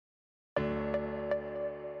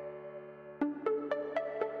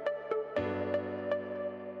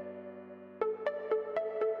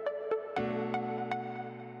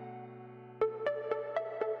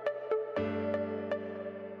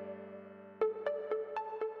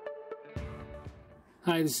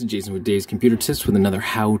Hi, this is Jason with Dave's Computer Tips with another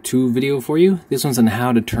how-to video for you. This one's on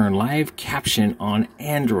how to turn live caption on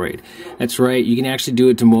Android. That's right, you can actually do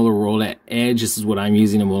it to Motorola Edge. This is what I'm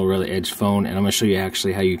using, a Motorola Edge phone, and I'm going to show you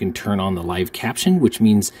actually how you can turn on the live caption, which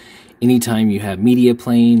means anytime you have media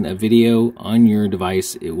playing, a video on your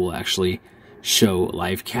device, it will actually show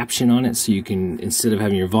live caption on it. So you can, instead of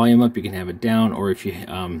having your volume up, you can have it down, or if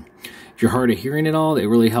you're hard of hearing at all, it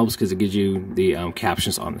really helps because it gives you the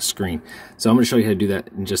captions on the screen. So I'm going to show you how to do that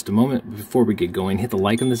in just a moment. Before we get going, hit the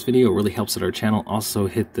like on this video. It really helps out our channel. Also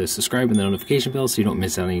hit the subscribe and the notification bell so you don't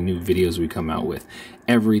miss out on any new videos we come out with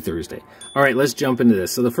every Thursday. All right, let's jump into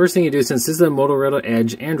this. So the first thing you do, since this is a Motorola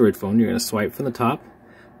Edge Android phone, you're going to swipe from the top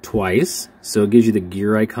twice. So it gives you the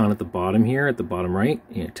gear icon at the bottom here, at the bottom right.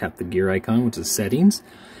 You tap the gear icon, which is settings.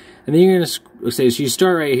 And then you're going to say, so you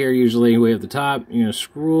start right here, usually way at the top. You're going to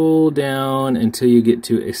scroll down until you get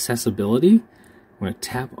to accessibility. I'm going to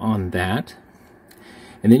tap on that.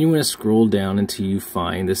 And then you want to scroll down until you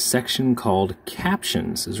find this section called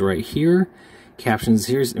Captions. Is right here. Captions,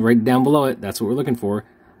 here's right down below it. That's what we're looking for.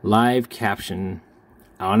 Live caption,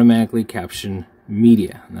 automatically caption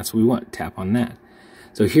media. And that's what we want. Tap on that.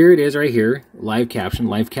 So here it is right here, live caption.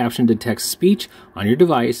 Live caption detects speech on your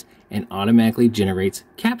device and automatically generates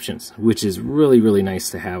captions, which is really, really nice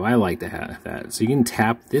to have. I like to have that. So you can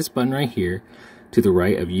tap this button right here to the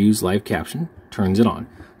right of use live caption, turns it on.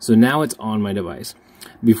 So now it's on my device.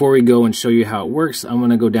 Before we go and show you how it works, I'm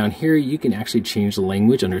gonna go down here. You can actually change the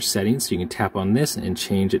language under settings. So you can tap on this and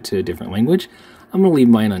change it to a different language. I'm gonna leave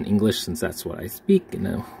mine on English since that's what I speak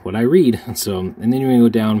and what I read. So, and then you're gonna go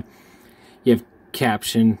down, you have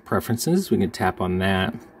caption preferences. We can tap on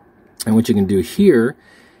that, and what you can do here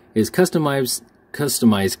is customize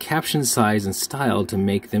caption size and style to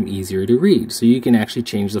make them easier to read. So you can actually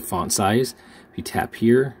change the font size. If you tap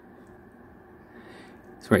here,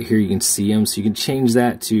 it's right here, you can see them, so you can change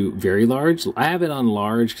that to very large. I have it on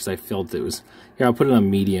large because I felt it was here. I'll put it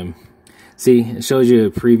on medium. See, it shows you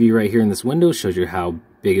a preview right here in this window, shows you how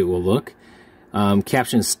big it will look.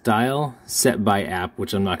 Caption style set by app,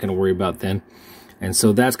 which I'm not going to worry about then. And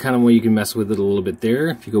so that's kind of where you can mess with it a little bit there.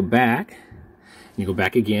 If you go back, you go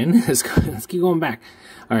back again. Let's keep going back.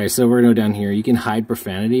 All right, so we're going to go down here. You can hide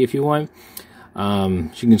profanity if you want.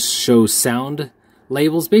 You can show sound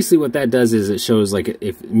labels. Basically what that does is it shows, like,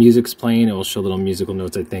 if music's playing, it will show little musical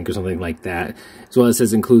notes, I think, or something like that. As well as it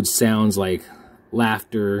says includes sounds like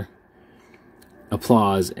laughter,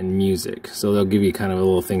 applause, and music. So they'll give you kind of a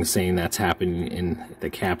little thing saying that's happening in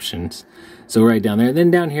the captions. So right down there.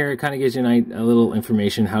 Then down here, it kind of gives you a little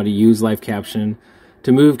information how to use live caption.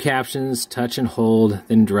 To move captions, touch and hold,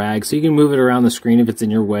 then drag. So you can move it around the screen if it's in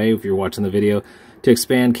your way, if you're watching the video. To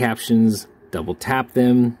expand captions, double tap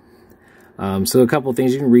them. So a couple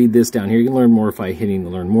things, you can read this down here. You can learn more by hitting the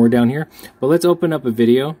learn more down here. But let's open up a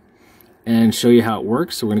video and show you how it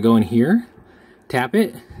works. So we're going to go in here, tap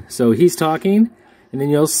it. So he's talking, and then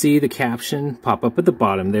you'll see the caption pop up at the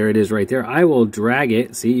bottom. There it is right there. I will drag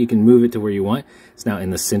it. See, you can move it to where you want. It's now in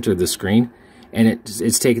the center of the screen. And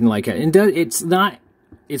it's taken like a, and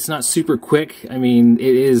it's not super quick. I mean,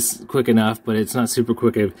 it is quick enough, but it's not super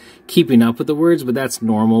quick of keeping up with the words, but that's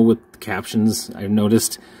normal with captions, I've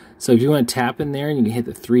noticed. So if you want to tap in there, and you can hit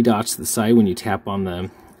the three dots to the side when you tap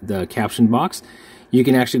on the caption box, you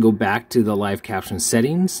can actually go back to the live caption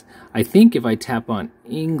settings. I think if I tap on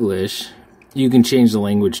English, you can change the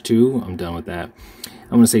language too. I'm done with that.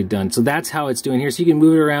 I'm going to say done. So that's how it's doing here. So you can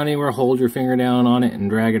move it around anywhere, hold your finger down on it and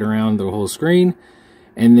drag it around the whole screen.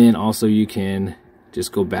 And then also you can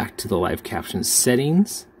just go back to the live caption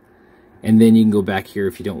settings. And then you can go back here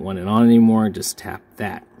if you don't want it on anymore, just tap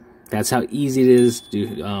that. That's how easy it is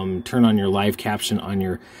to turn on your live caption on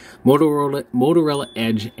your Motorola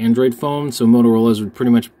Edge Android phone. So Motorola's would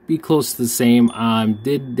pretty much be close to the same.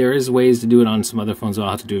 There is ways to do it on some other phones. I'll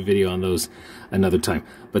have to do a video on those another time.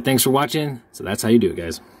 But thanks for watching. So that's how you do it,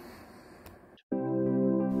 guys.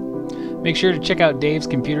 Make sure to check out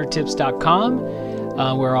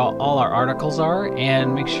DavesComputerTips.com, where all our articles are,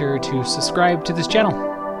 and make sure to subscribe to this channel.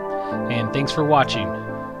 And thanks for watching.